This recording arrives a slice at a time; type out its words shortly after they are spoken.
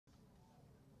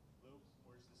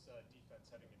this defense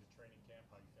heading into training camp?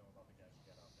 How are you feeling about the guys you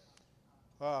got out there?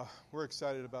 We're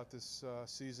excited about this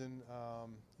season.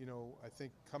 I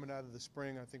think coming out of the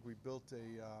spring, I think we built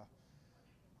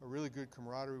a really good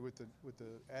camaraderie with the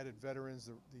added veterans,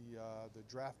 the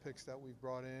draft picks that we've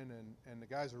brought in, and the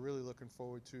guys are really looking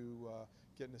forward to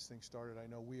getting this thing started. I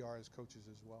know we are as coaches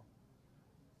as well.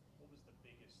 What was the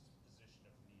biggest position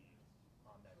of need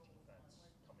on that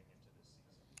defense coming into this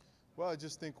season? Well, I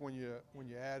just think when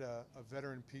you add a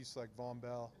veteran piece like Von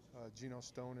Bell, Geno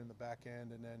Stone in the back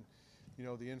end, and then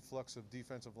the influx of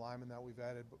defensive linemen that we've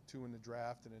added, two in the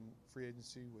draft and in free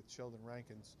agency with Sheldon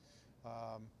Rankins,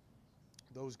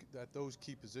 those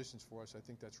key positions for us, I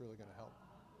think that's really going to help.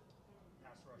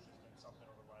 Pass rush has been something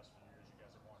over the last few years. You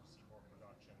guys have wanted to see more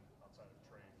production outside of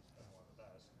Trey, who's been one of the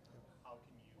best. How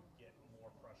can you get more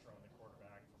pressure on the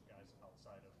quarterback from guys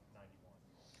outside of 91?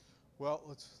 Well,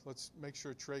 let's make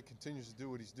sure Trey continues to do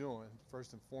what he's doing.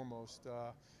 First and foremost,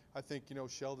 I think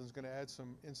Sheldon's going to add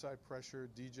some inside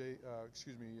pressure. BJ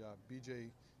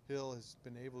Hill has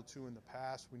been able to in the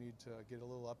past. We need to get a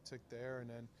little uptick there, and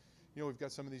then we've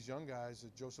got some of these young guys,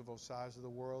 Joseph Osai's of the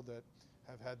world, that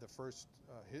have had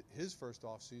his first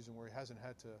off season where he hasn't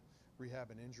had to rehab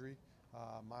an injury.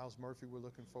 Miles Murphy we're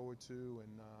looking forward to,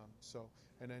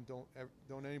 and then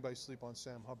don't anybody sleep on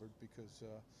Sam Hubbard because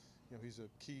he's a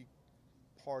key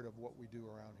part of what we do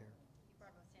around here. You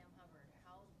brought up Sam Hubbard.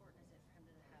 How important is it for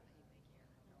him to have a big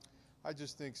year? I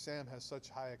just think Sam has such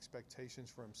high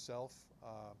expectations for himself.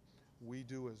 We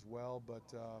do as well, but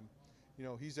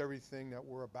he's everything that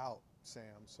we're about,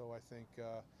 Sam. So I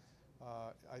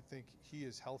think he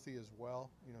is healthy as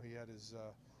well. He had his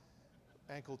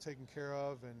ankle taken care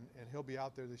of, and he'll be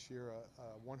out there this year.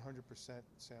 100%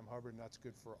 Sam Hubbard, and that's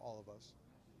good for all of us.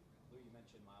 Lou, you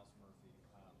mentioned Miles Murphy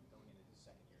going into his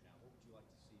second year now. What would you like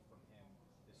to see from him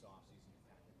this offseason to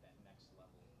kind of hit that next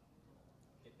level,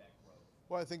 get that growth?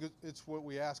 Well, I think it's what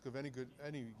we ask of any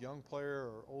young player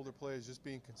or older player, is just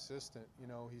being consistent.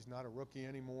 He's not a rookie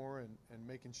anymore, and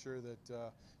making sure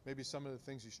that maybe some of the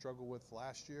things he struggled with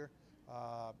last year,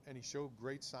 and he showed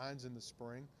great signs in the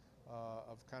spring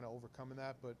of kind of overcoming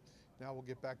that. But now we'll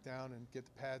get back down and get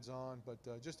the pads on. But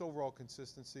just overall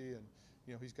consistency, and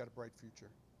he's got a bright future.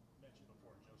 You mentioned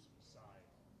before Joseph Osai.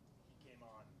 He came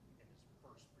on in his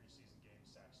first preseason game,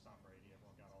 sacked Tom Brady.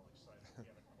 Everyone got all excited. We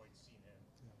haven't quite seen him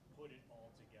put it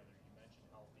all together. You mentioned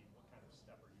healthy. What kind of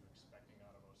step are you expecting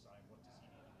out of Osai? What does he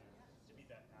need to do to be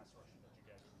that pass rusher that you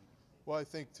guys are leading? Well, I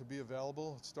think to be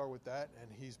available, let's start with that, and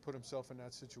he's put himself in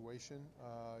that situation,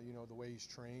 the way he's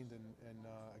trained, and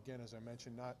again, as I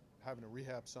mentioned, not having to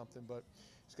rehab something, but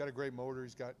he's got a great motor,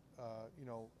 he's got,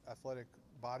 athletic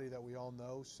body that we all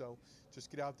know, so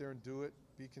just get out there and do it,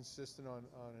 be consistent on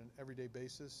an everyday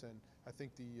basis, and I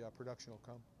think the production will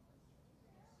come.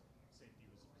 Safety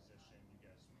was a position. You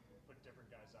guys put different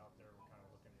guys out there. We're kind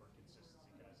of looking for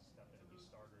consistency guys to step in and be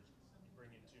starters. You bring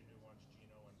in two new ones,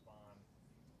 Geno and Von.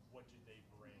 What do they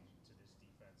bring to this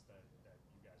defense that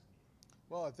you guys need?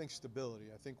 Well, I think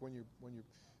stability. I think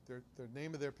the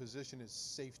name of their position is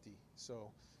safety.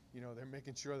 So, they're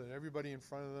making sure that everybody in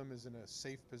front of them is in a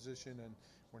safe position, and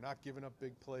we're not giving up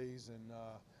big plays. And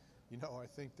I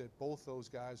think that both those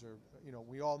guys are.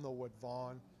 We all know what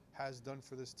Vaughn has done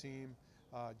for this team.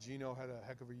 Geno had a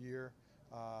heck of a year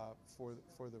for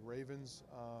the Ravens.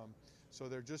 So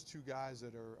they're just two guys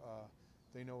that are.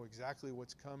 They know exactly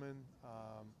what's coming.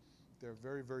 They're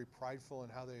very, very prideful in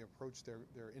how they approach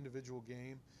their individual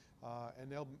game,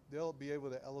 and they'll be able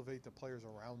to elevate the players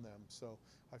around them. So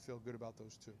I feel good about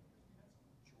those two.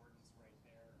 Jordan's right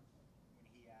there. When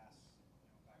he asks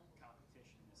about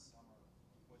competition this summer,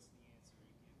 what's the answer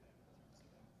you give him in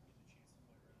terms of him getting a chance to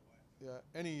play right away?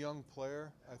 Yeah, any young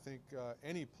player, I think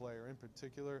any player in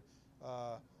particular,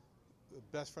 the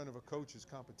best friend of a coach is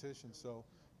competition. So,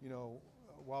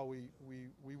 while we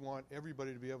want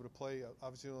everybody to be able to play,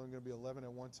 obviously only going to be 11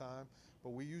 at one time,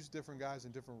 but we use different guys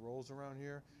in different roles around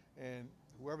here, and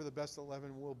whoever the best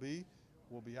 11 will be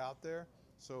out there.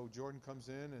 So Jordan comes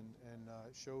in and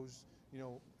shows,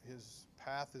 his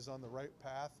path is on the right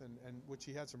path, and which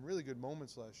he had some really good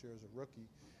moments last year as a rookie.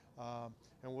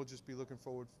 And we'll just be looking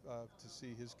forward to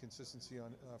see his consistency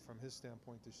from his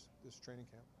standpoint this training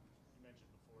camp. You mentioned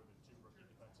before the two rookie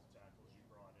defensive tackles you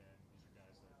brought in. These are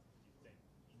guys that you think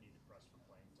you need to press for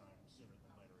playing time sooner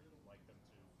than later. You like them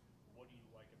to. What do you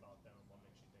like about them, and what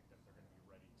makes you think that they're going to be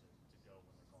ready to go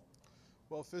when they're called upon?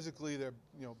 Well, physically, they're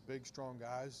big, strong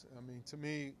guys. I mean, to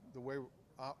me, the way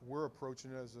we're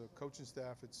approaching it as a coaching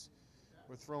staff,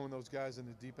 we're throwing those guys in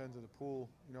the deep end of the pool.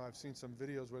 I've seen some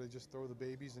videos where they just throw the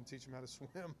babies and teach them how to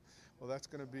swim. Well, that's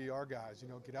going to be our guys.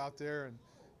 Get out there and,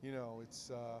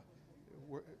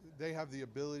 they have the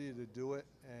ability to do it,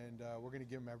 and we're going to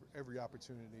give them every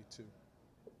opportunity to.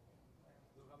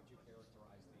 Lou, how would you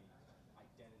characterize the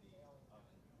identity of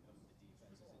the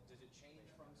defense? Does it change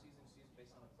from season to season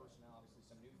based on the personnel? Obviously,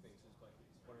 some new faces, but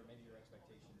what are maybe your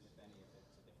expectations, if any, if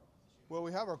it's a different one this year? Well,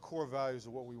 we have our core values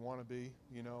of what we want to be.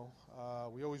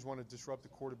 We always want to disrupt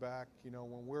the quarterback.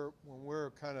 When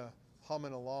we're kind of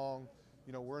humming along,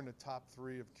 we're in the top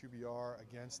 3 of QBR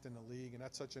against in the league, and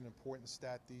that's such an important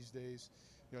stat these days.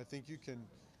 I think you're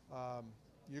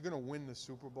going to win the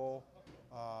Super Bowl.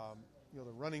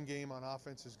 The running game on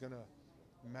offense is going to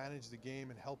manage the game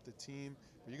and help the team,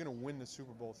 but you're going to win the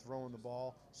Super Bowl throwing the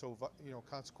ball. So,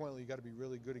 consequently, you got to be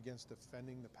really good against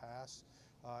defending the pass,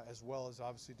 as well as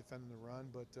obviously defending the run.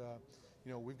 But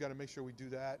we've got to make sure we do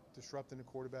that, disrupting the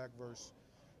quarterback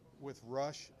with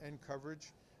rush and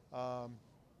coverage.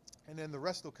 And then the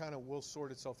rest will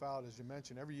sort itself out, as you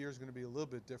mentioned. Every year is going to be a little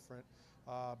bit different,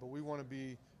 but we want to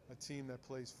be a team that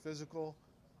plays physical.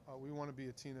 We want to be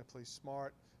a team that plays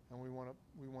smart, and we want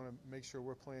to make sure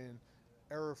we're playing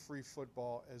error-free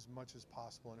football as much as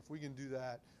possible. And if we can do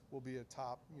that, we'll be a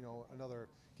top,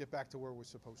 get back to where we're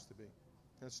supposed to be.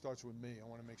 And it starts with me. I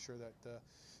want to make sure that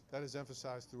that is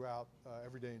emphasized throughout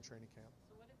every day in training camp.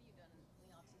 So what have you done in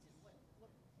the offseason? What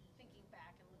thinking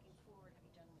back and looking forward have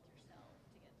you done with yourself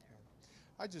to get there?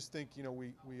 I just think,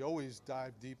 we always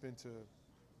dive deep into,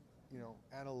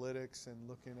 analytics and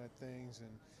looking at things.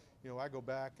 And, I go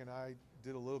back and I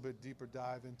did a little bit deeper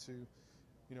dive into,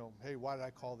 hey, why did I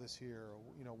call this here?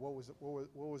 Or,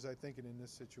 what was I thinking in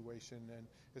this situation? And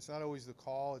it's not always the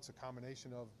call. It's a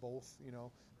combination of both,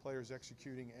 players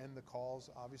executing and the calls,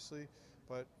 obviously.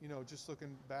 But, just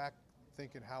looking back,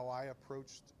 thinking how I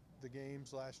approached the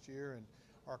games last year and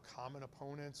our common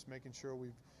opponents, making sure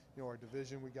we've, our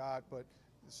division we got, but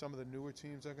some of the newer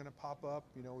teams are going to pop up.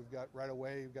 We've got right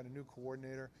away, we've got a new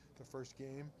coordinator the first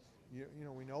game.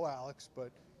 We know Alex,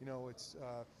 but, it's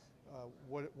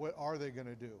what are they going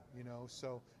to do?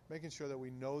 So making sure that we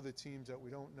know the teams that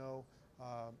we don't know,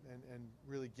 and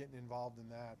really getting involved in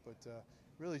that. But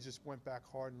really just went back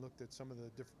hard and looked at some of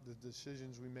the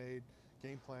decisions we made,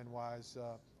 game plan wise,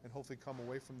 and hopefully come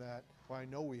away from that. Well, I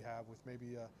know we have with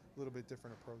maybe a little bit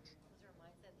different approach. Was there a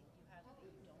mindset that you had that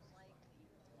you don't like, that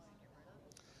you want to get rid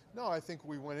of? No, I think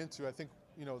we went into. I think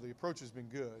the approach has been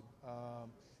good.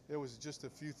 There was just a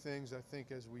few things I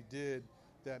think as we did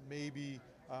that maybe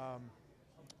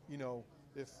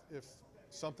if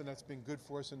something that's been good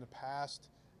for us in the past,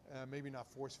 maybe not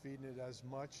force feeding it as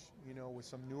much, with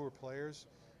some newer players,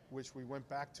 which we went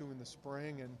back to in the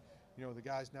spring, and the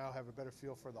guys now have a better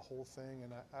feel for the whole thing,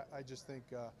 and I just think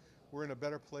we're in a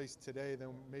better place today than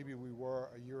maybe we were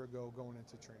a year ago going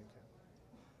into training camp.